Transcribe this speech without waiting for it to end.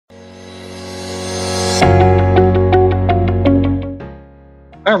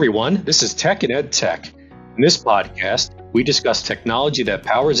Hi, everyone. This is Tech and Ed Tech. In this podcast, we discuss technology that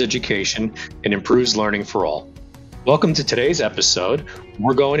powers education and improves learning for all. Welcome to today's episode.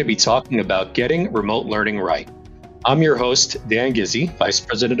 We're going to be talking about getting remote learning right. I'm your host, Dan Gizzi, Vice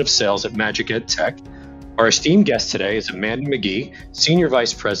President of Sales at Magic Ed Tech. Our esteemed guest today is Amanda McGee, Senior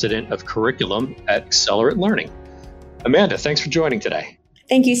Vice President of Curriculum at Accelerate Learning. Amanda, thanks for joining today.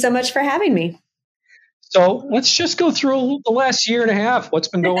 Thank you so much for having me. So let's just go through the last year and a half. What's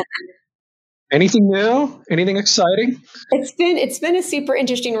been going on? Anything new? Anything exciting? It's been a super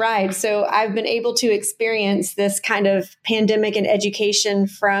interesting ride. So I've been able to experience this kind of pandemic and education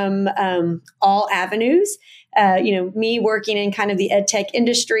from all avenues. Me working in kind of the ed tech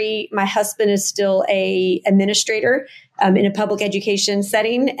industry. My husband is still a administrator in a public education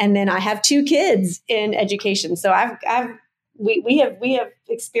setting, and then I have two kids in education. So we have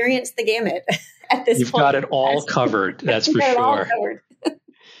experienced the gamut at this point. You've got it all covered. That's for sure.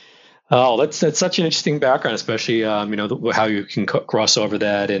 Oh, that's such an interesting background, especially how you can cross over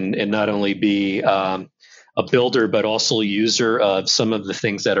that and not only be a builder but also a user of some of the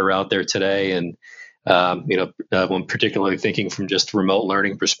things that are out there today. And when particularly thinking from just remote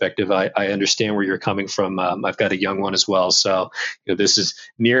learning perspective, I understand where you're coming from. I've got a young one as well, so this is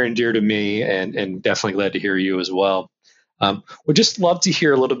near and dear to me, and definitely glad to hear you as well. Would just love to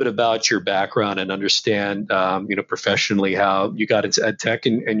hear a little bit about your background and understand, professionally how you got into ed tech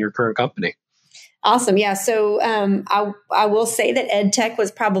and your current company. Awesome. Yeah. So I will say that ed tech was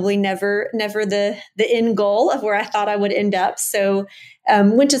probably never the end goal of where I thought I would end up. So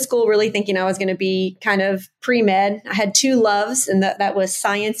went to school really thinking I was going to be kind of pre-med. I had two loves, and that was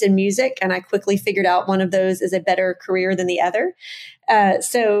science and music. And I quickly figured out one of those is a better career than the other.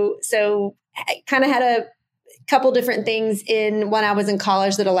 So I kind of had a couple different things when I was in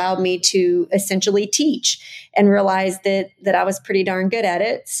college that allowed me to essentially teach and realize that I was pretty darn good at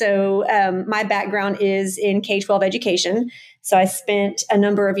it. So my background is in K-12 education. So I spent a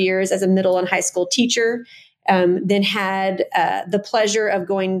number of years as a middle and high school teacher, then had the pleasure of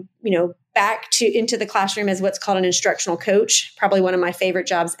going, back into the classroom as what's called an instructional coach, probably one of my favorite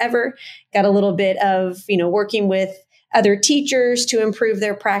jobs ever. Got a little bit of, working with other teachers to improve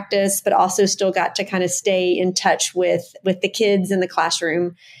their practice, but also still got to kind of stay in touch with the kids in the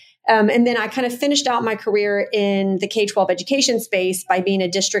classroom. And then I kind of finished out my career in the K-12 education space by being a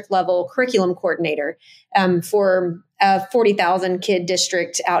district level curriculum coordinator for a 40,000 kid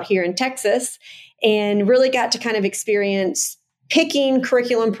district out here in Texas, and really got to kind of experience picking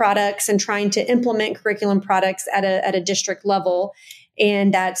curriculum products and trying to implement curriculum products at a district level.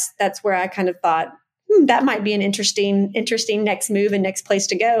 And that's where I kind of thought, that might be an interesting next move and next place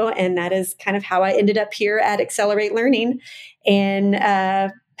to go. And that is kind of how I ended up here at Accelerate Learning, and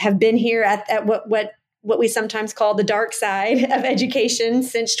have been here at what we sometimes call the dark side of education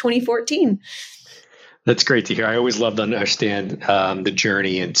since 2014. That's great to hear. I always love to understand the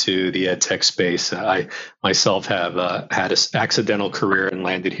journey into the ed tech space. I myself have had an accidental career and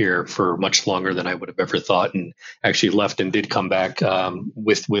landed here for much longer than I would have ever thought, and actually left and did come back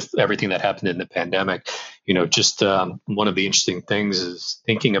with everything that happened in the pandemic. One of the interesting things is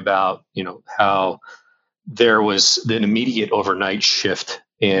thinking about, how there was an immediate overnight shift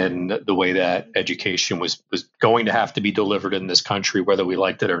in the way that education was going to have to be delivered in this country, whether we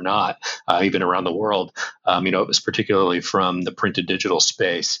liked it or not, even around the world. It was particularly from the print to digital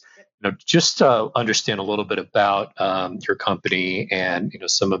space. Just to understand a little bit about your company and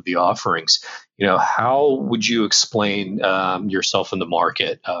some of the offerings. How would you explain yourself in the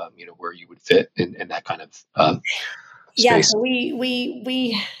market? Where you would fit in that kind of space? Yeah, so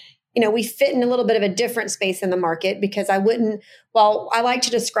we fit in a little bit of a different space in the market, because I like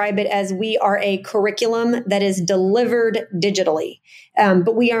to describe it as we are a curriculum that is delivered digitally.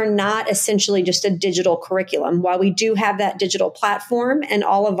 But we are not essentially just a digital curriculum. While we do have that digital platform and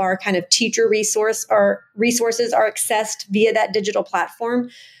all of our kind of teacher resources are accessed via that digital platform,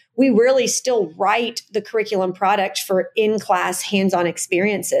 we really still write the curriculum product for in-class hands-on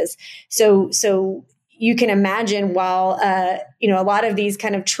experiences. So you can imagine, while a lot of these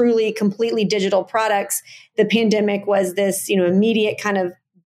kind of truly completely digital products, the pandemic was this immediate kind of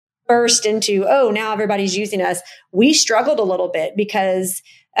burst into, now everybody's using us. We struggled a little bit because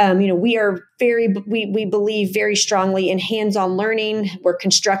we believe very strongly in hands-on learning. We're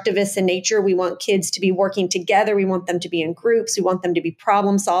constructivists in nature. We want kids to be working together. We want them to be in groups. We want them to be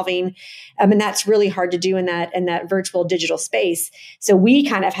problem solving. And that's really hard to do in that virtual digital space. So we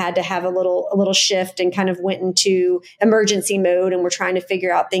kind of had to have a little shift and kind of went into emergency mode. And we're trying to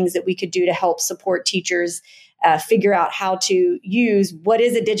figure out things that we could do to help support teachers figure out how to use what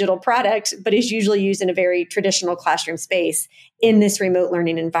is a digital product, but is usually used in a very traditional classroom space in this remote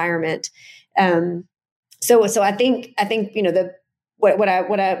learning environment. So I think what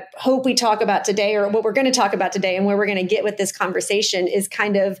I hope we talk about today, or what we're going to talk about today, and where we're going to get with this conversation, is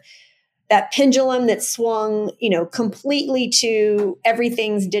kind of that pendulum that swung, completely to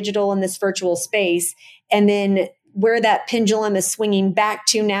everything's digital in this virtual space. And then where that pendulum is swinging back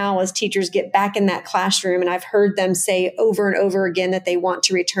to now as teachers get back in that classroom. And I've heard them say over and over again that they want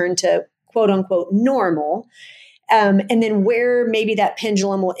to return to quote unquote normal. And then where maybe that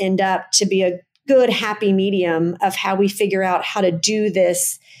pendulum will end up to be a good, happy medium of how we figure out how to do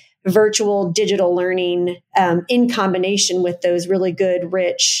this virtual digital learning in combination with those really good,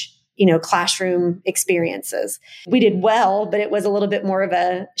 rich, classroom experiences. We did well, but it was a little bit more of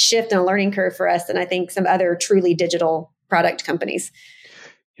a shift and a learning curve for us than I think some other truly digital product companies.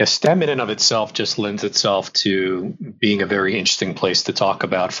 Yeah, STEM in and of itself just lends itself to being a very interesting place to talk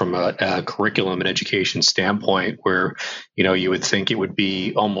about from a curriculum and education standpoint, where, you would think it would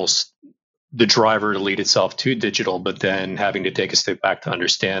be almost the driver to lead itself to digital, but then having to take a step back to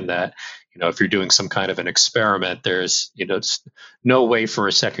understand that, if you're doing some kind of an experiment, there's, no way for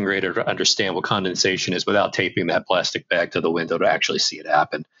a second grader to understand what condensation is without taping that plastic bag to the window to actually see it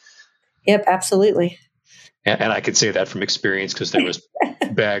happen. Yep, absolutely. And I could say that from experience because there was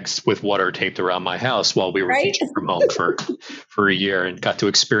bags with water taped around my house while we were teaching from home for a year, and got to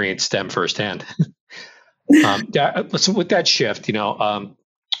experience STEM firsthand. So with that shift,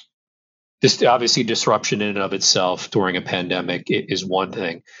 this obviously disruption in and of itself during a pandemic is one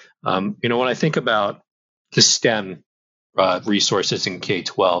thing. When I think about the STEM resources in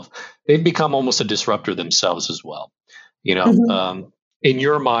K-12, they've become almost a disruptor themselves as well. In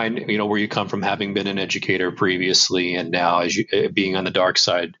your mind, where you come from, having been an educator previously, and now as you being on the dark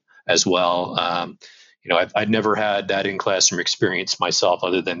side as well. I'd never had that in classroom experience myself,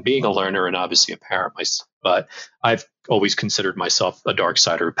 other than being a learner and obviously a parent myself. But I've always considered myself a dark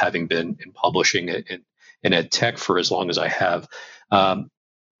sider, having been in publishing and ed tech for as long as I have.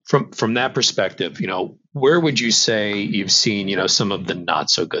 From that perspective, where would you say you've seen, some of the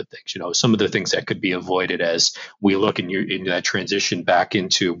not so good things, some of the things that could be avoided as we look in that transition back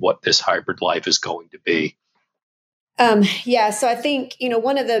into what this hybrid life is going to be? So I think,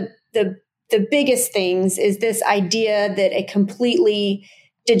 one of the biggest things is this idea that a completely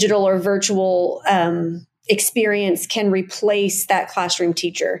digital or virtual experience can replace that classroom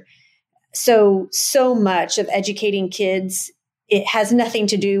teacher. So much of educating kids, it has nothing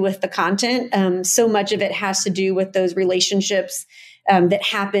to do with the content. So much of it has to do with those relationships that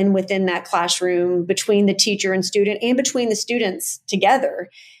happen within that classroom between the teacher and student, and between the students together.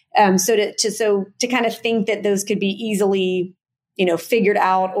 So to kind of think that those could be easily, figured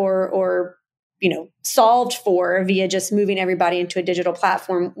out or solved for via just moving everybody into a digital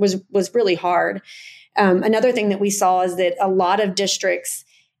platform was really hard. Another thing that we saw is that a lot of districts,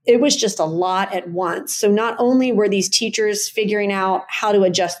 it was just a lot at once. So not only were these teachers figuring out how to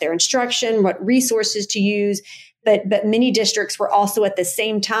adjust their instruction, what resources to use, but many districts were also at the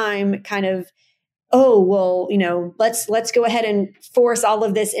same time kind of, let's go ahead and force all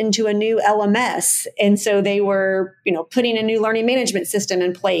of this into a new LMS. And so they were, putting a new learning management system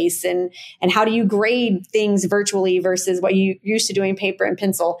in place, and how do you grade things virtually versus what you used to doing paper and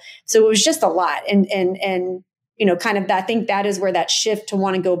pencil. So it was just a lot. And kind of, I think that is where that shift to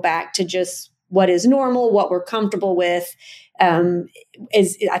want to go back to just what is normal, what we're comfortable with, I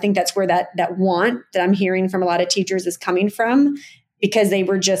think that's where that want that I'm hearing from a lot of teachers is coming from, because they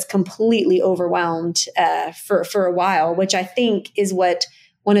were just completely overwhelmed for a while, which I think is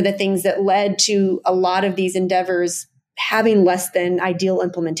one of the things that led to a lot of these endeavors having less than ideal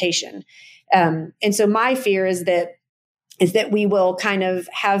implementation. And so my fear is that we will kind of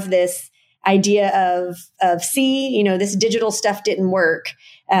have this idea of this digital stuff didn't work.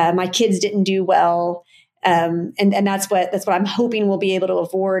 My kids didn't do well. And that's what I'm hoping we'll be able to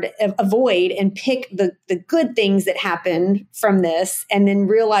avoid and pick the good things that happen from this, and then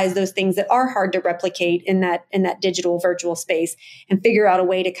realize those things that are hard to replicate in that digital virtual space, and figure out a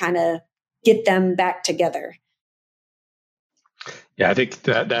way to kind of get them back together. Yeah, I think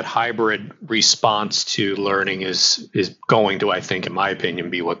that hybrid response to learning is going to, I think, in my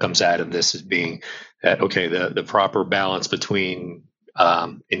opinion, be what comes out of this as being that, okay, the proper balance between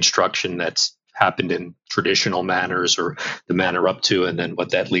instruction that's happened in traditional manners, or the manner up to, and then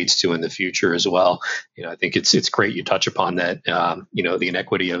what that leads to in the future as well. I think it's great you touch upon that. The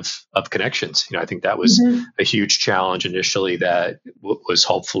inequity of connections. I think that was a huge challenge initially. That was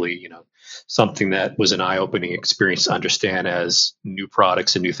hopefully something that was an eye-opening experience to understand as new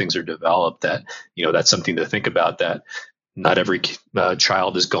products and new things are developed. That that's something to think about. That not every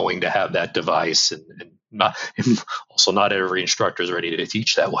child is going to have that device, and not also not every instructor is ready to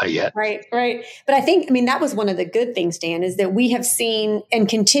teach that way yet. Right, right. But I mean, that was one of the good things, Dan, is that we have seen and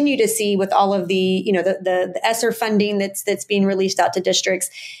continue to see with all of the, the ESSER funding that's being released out to districts,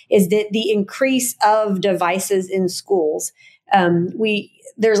 is that the increase of devices in schools.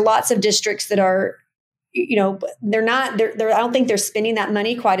 There's lots of districts that are, I don't think they're spending that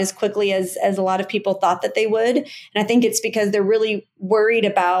money quite as quickly as a lot of people thought that they would. And I think it's because they're really worried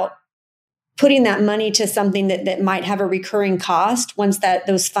about putting that money to something that might have a recurring cost once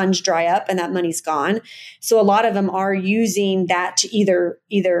those funds dry up and that money's gone. So a lot of them are using that to either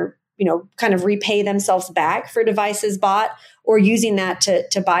kind of repay themselves back for devices bought, or using that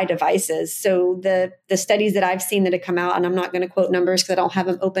to buy devices. So the studies that I've seen that have come out, and I'm not going to quote numbers because I don't have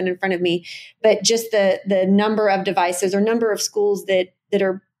them open in front of me, but just the number of devices or number of schools that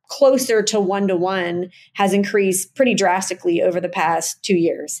are closer to 1-to-1 has increased pretty drastically over the past 2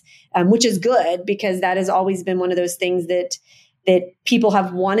 years, which is good, because that has always been one of those things that people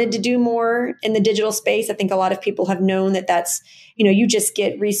have wanted to do more in the digital space. I think a lot of people have known that's, you just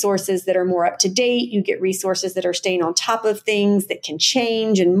get resources that are more up to date. You get resources that are staying on top of things that can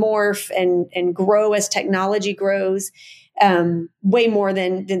change and morph and grow as technology grows, way more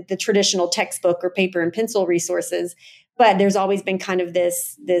than the traditional textbook or paper and pencil resources. But there's always been kind of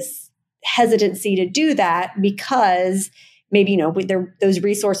this hesitancy to do that because maybe, those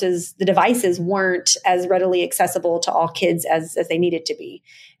resources, the devices weren't as readily accessible to all kids as they needed to be.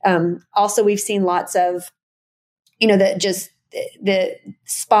 Also, we've seen lots of, the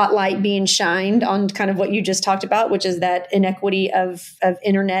spotlight being shined on kind of what you just talked about, which is that inequity of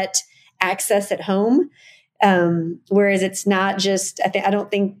internet access at home. Whereas it's not just, I don't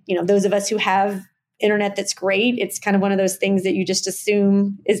think, those of us who have internet that's great, it's kind of one of those things that you just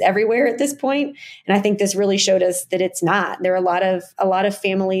assume is everywhere at this point. And I think this really showed us that it's not. There are a lot of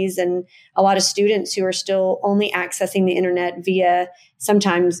families and a lot of students who are still only accessing the internet via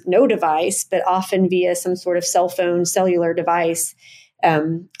sometimes no device, but often via some sort of cell phone, cellular device.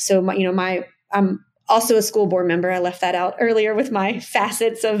 I'm also a school board member. I left that out earlier with my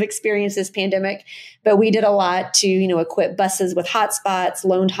facets of experience this pandemic, but we did a lot to, equip buses with hotspots,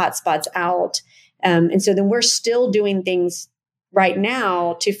 loaned hotspots out. And so then we're still doing things right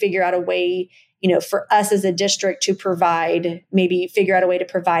now to figure out a way, for us as a district to figure out a way to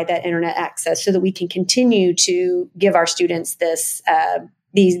provide that internet access so that we can continue to give our students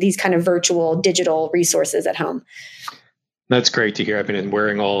these kind of virtual digital resources at home. That's great to hear. I've been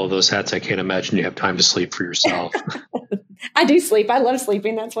wearing all of those hats. I can't imagine you have time to sleep for yourself. I do sleep. I love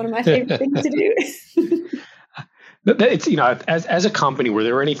sleeping. That's one of my favorite things to do. It's, as a company, were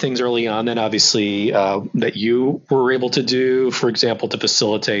there any things early on then, obviously, that you were able to do, for example, to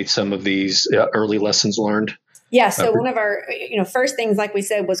facilitate some of these early lessons learned? Yeah. So one of our, first things, like we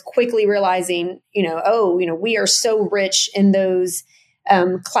said, was quickly realizing, we are so rich in those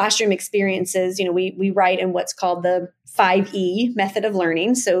classroom experiences. We write in what's called the 5E method of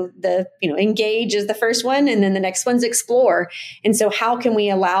learning. So engage is the first one, and then the next one's explore. And so how can we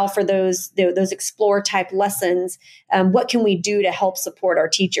allow for those explore type lessons? What can we do to help support our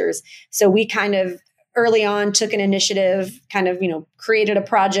teachers? So we kind of early on took an initiative, kind of, created a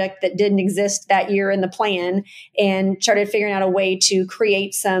project that didn't exist that year in the plan, and started figuring out a way to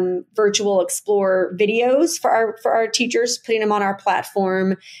create some virtual Explore videos for our teachers, putting them on our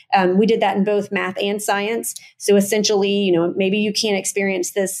platform. We did that in both math and science. So essentially, maybe you can't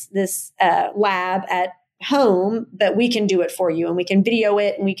experience this lab at home, but we can do it for you, and we can video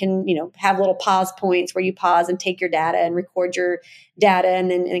it, and we can, have little pause points where you pause and take your data and record your data,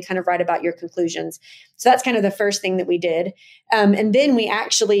 and then kind of write about your conclusions. So that's kind of the first thing that we did. And then we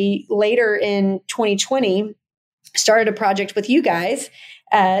actually later in 2020 started a project with you guys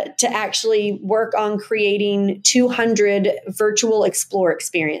to actually work on creating 200 virtual Explore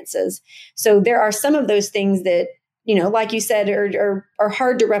experiences. So there are some of those things that, like you said, are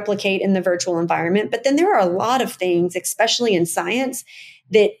hard to replicate in the virtual environment. But then there are a lot of things, especially in science,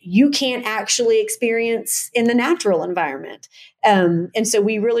 that you can't actually experience in the natural environment. And so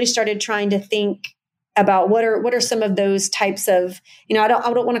we really started trying to think about what are some of those types of, I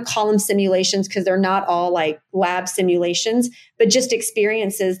don't want to call them simulations because they're not all like lab simulations, but just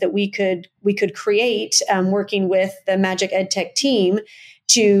experiences that we could create working with the Magic EdTech team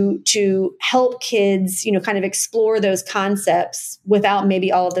to help kids, kind of explore those concepts without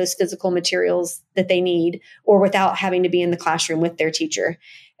maybe all of those physical materials that they need, or without having to be in the classroom with their teacher.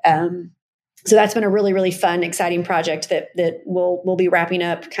 So that's been a really, really fun, exciting project that we'll be wrapping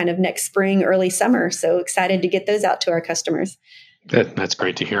up kind of next spring, early summer. So excited to get those out to our customers. That's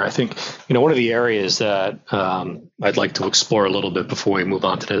great to hear. I think, one of the areas that I'd like to explore a little bit before we move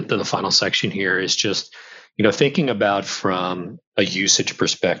on to the final section here is just, thinking about from a usage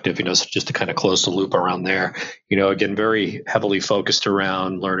perspective, so just to kind of close the loop around there, again, very heavily focused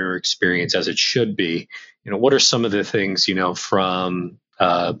around learner experience as it should be. What are some of the things, from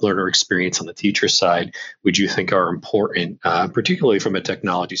learner experience on the teacher side, would you think are important, particularly from a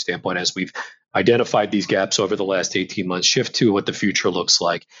technology standpoint, as we've identified these gaps over the last 18 months, shift to what the future looks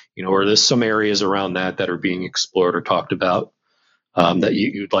like? Are there some areas around that are being explored or talked about that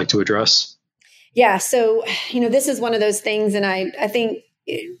you'd like to address? Yeah. So, this is one of those things, and I think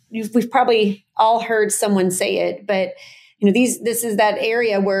we've probably all heard someone say it, but this is that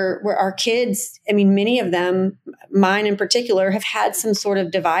area where our kids, I mean, many of them, mine in particular, have had some sort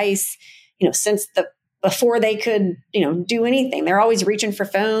of device, since before they could, do anything. They're always reaching for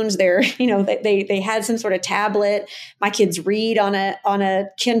phones. They're, they had some sort of tablet. My kids read on a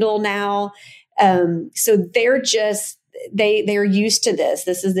Kindle now. So they're just, they're used to this.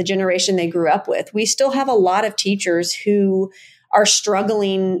 This is the generation they grew up with. We still have a lot of teachers who are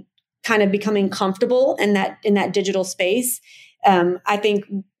struggling, kind of becoming comfortable in that digital space. I think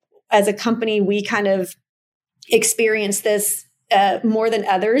as a company, we kind of experience this more than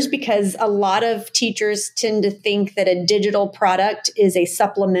others, because a lot of teachers tend to think that a digital product is a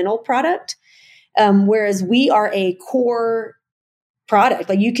supplemental product, whereas we are a core product.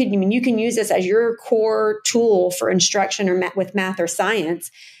 Like you can use this as your core tool for instruction or with math or science,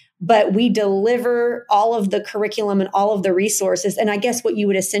 but we deliver all of the curriculum and all of the resources. And I guess what you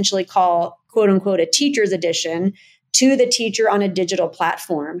would essentially call, quote unquote, a teacher's edition to the teacher on a digital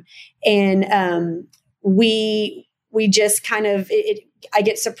platform. And we just kind of, I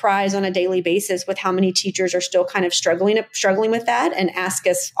get surprised on a daily basis with how many teachers are still kind of struggling with that, and ask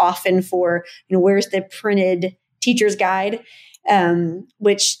us often for, where's the printed teacher's guide?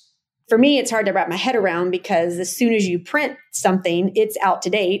 Which for me, it's hard to wrap my head around, because as soon as you print something, it's out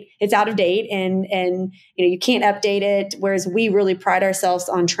of date, and you can't update it. Whereas we really pride ourselves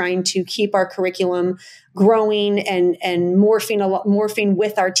on trying to keep our curriculum growing and morphing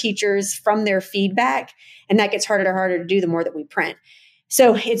with our teachers from their feedback. And that gets harder and harder to do the more that we print.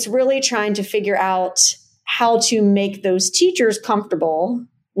 So it's really trying to figure out how to make those teachers comfortable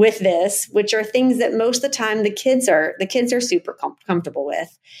with this, which are things that most of the time the kids are super comfortable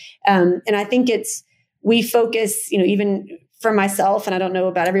with. And I think we focus, even for myself, and I don't know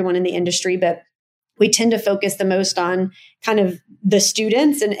about everyone in the industry, but we tend to focus the most on kind of the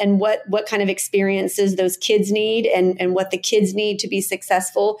students and what kind of experiences those kids need and what the kids need to be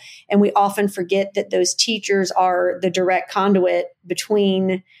successful. And we often forget that those teachers are the direct conduit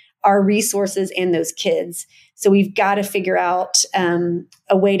between our resources and those kids. So we've got to figure out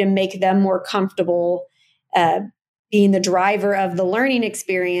a way to make them more comfortable being the driver of the learning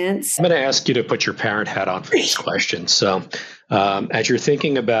experience. I'm going to ask you to put your parent hat on for this question. So as you're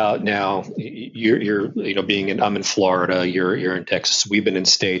thinking about now, you're I'm in Florida, you're in Texas. We've been in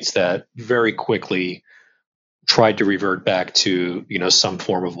states that very quickly tried to revert back to, some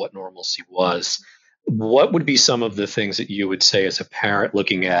form of what normalcy was. What would be some of the things that you would say as a parent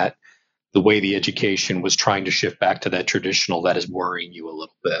looking at the way the education was trying to shift back to that traditional that is worrying you a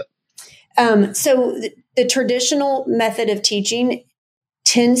little bit? So the traditional method of teaching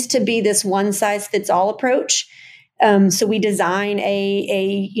tends to be this one size fits all approach. So we design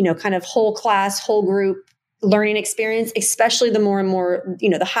a kind of whole class, whole group learning experience, especially the more and more,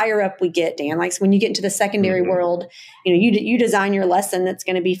 the higher up we get, Dan. Like when you get into the secondary world, you design your lesson that's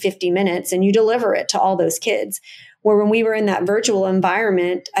going to be 50 minutes and you deliver it to all those kids. Where when we were in that virtual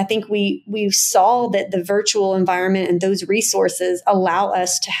environment, I think we saw that the virtual environment and those resources allow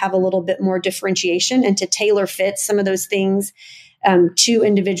us to have a little bit more differentiation and to tailor fit some of those things to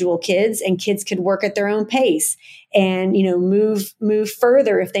individual kids, and kids could work at their own pace and, move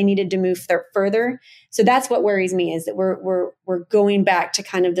further if they needed to move further. So that's what worries me, is that we're going back to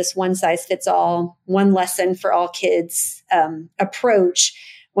kind of this one size fits all, one lesson for all kids approach.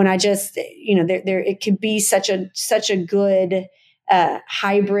 When I just, it could be such a good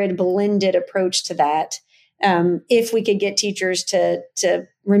hybrid, blended approach to that. If we could get teachers to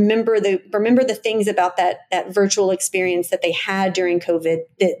remember the things about that virtual experience that they had during COVID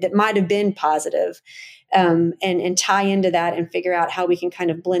that might have been positive, and tie into that and figure out how we can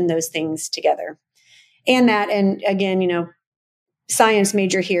kind of blend those things together. And again, science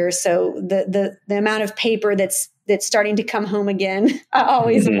major here, so the amount of paper that's starting to come home again, I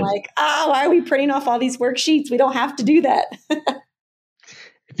always am like, why are we printing off all these worksheets? We don't have to do that.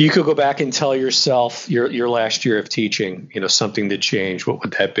 If you could go back and tell yourself your last year of teaching, something that changed, what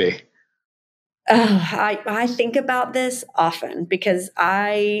would that be? I think about this often because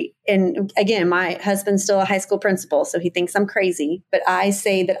and again, my husband's still a high school principal, so he thinks I'm crazy, but I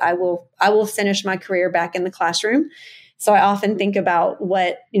say that I will finish my career back in the classroom. So I often think about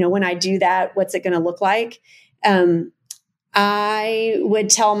what, when I do that, what's it going to look like? I would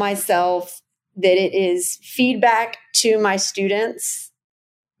tell myself that it is feedback to my students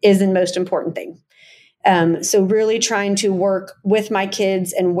is the most important thing. So really trying to work with my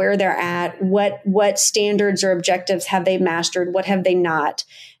kids and where they're at, what standards or objectives have they mastered, what have they not,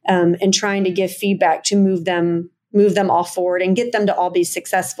 and trying to give feedback to move them all forward and get them to all be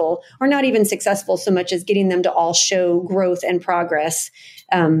successful, or not even successful so much as getting them to all show growth and progress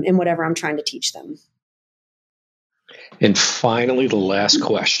in whatever I'm trying to teach them. And finally, the last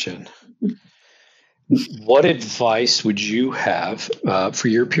question. What advice would you have for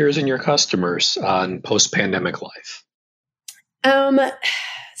your peers and your customers on post-pandemic life?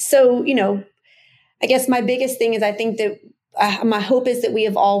 So, I guess my biggest thing is I think that my hope is that we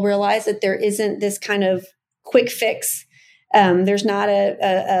have all realized that there isn't this kind of quick fix. There's not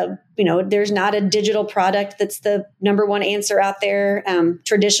there's not a digital product that's the number one answer out there.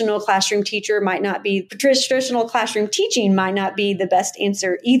 Traditional classroom teaching might not be the best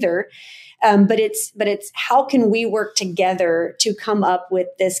answer either. But it's how can we work together to come up with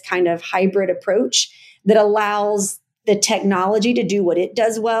this kind of hybrid approach that allows the technology to do what it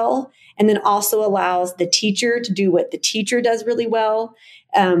does well, and then also allows the teacher to do what the teacher does really well.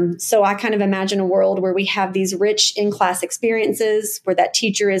 So I kind of imagine a world where we have these rich in-class experiences where that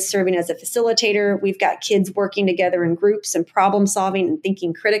teacher is serving as a facilitator. We've got kids working together in groups and problem solving and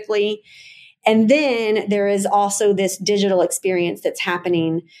thinking critically. And then there is also this digital experience that's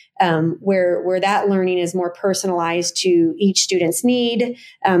happening where that learning is more personalized to each student's need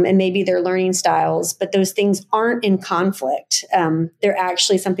and maybe their learning styles. But those things aren't in conflict. They're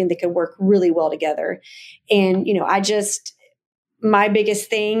actually something that could work really well together. And, my biggest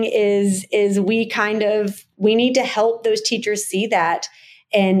thing is we need to help those teachers see that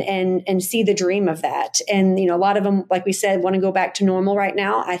and see the dream of that. And, a lot of them, like we said, want to go back to normal right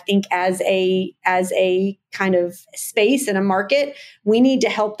now. I think as a kind of space and a market, we need to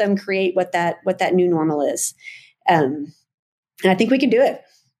help them create what that new normal is. And I think we can do it.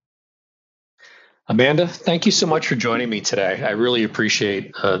 Amanda, thank you so much for joining me today. I really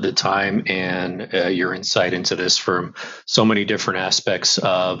appreciate the time and your insight into this from so many different aspects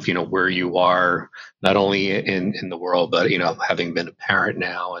of, where you are, not only in the world, but, having been a parent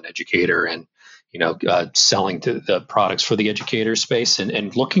now, an educator, and, selling to the products for the educator space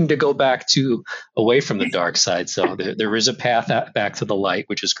and looking to go back away from the dark side. So there is a path back to the light,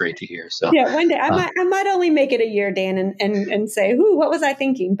 which is great to hear. So yeah, one day I might only make it a year, Dan, and say, "Ooh, what was I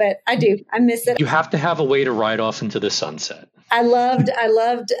thinking?" But I do. I miss it. You have to have a way to ride off into the sunset. I loved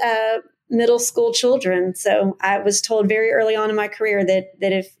middle school children. So I was told very early on in my career that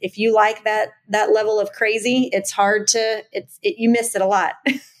if you like that level of crazy, it's hard to you miss it a lot.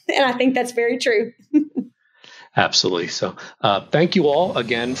 And I think that's very true. Absolutely. So thank you all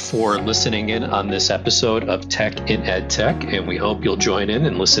again for listening in on this episode of Tech in EdTech, and we hope you'll join in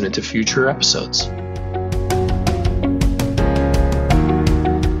and listen into future episodes.